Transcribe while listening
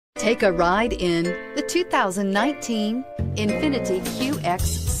Take a ride in the 2019 INFINITI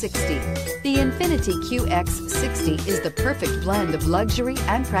QX60. The INFINITI QX60 is the perfect blend of luxury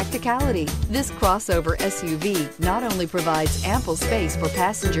and practicality. This crossover SUV not only provides ample space for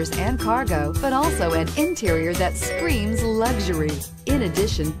passengers and cargo, but also an interior that screams luxury. In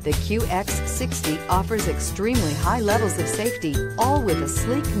addition, the QX60 offers extremely high levels of safety, all with a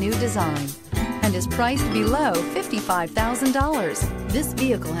sleek new design, and is priced below $55,000. This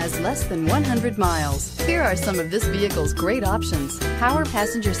vehicle has less than 100 miles. Here are some of this vehicle's great options: power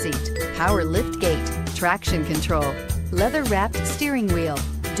passenger seat, power lift gate, traction control, leather-wrapped steering wheel,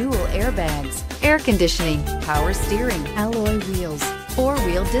 dual airbags, air conditioning, power steering, alloy wheels,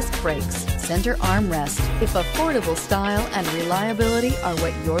 four-wheel disc brakes, center armrest. If affordable style and reliability are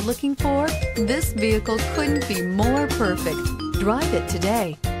what you're looking for, this vehicle couldn't be more perfect. Drive it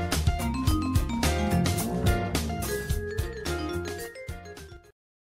today.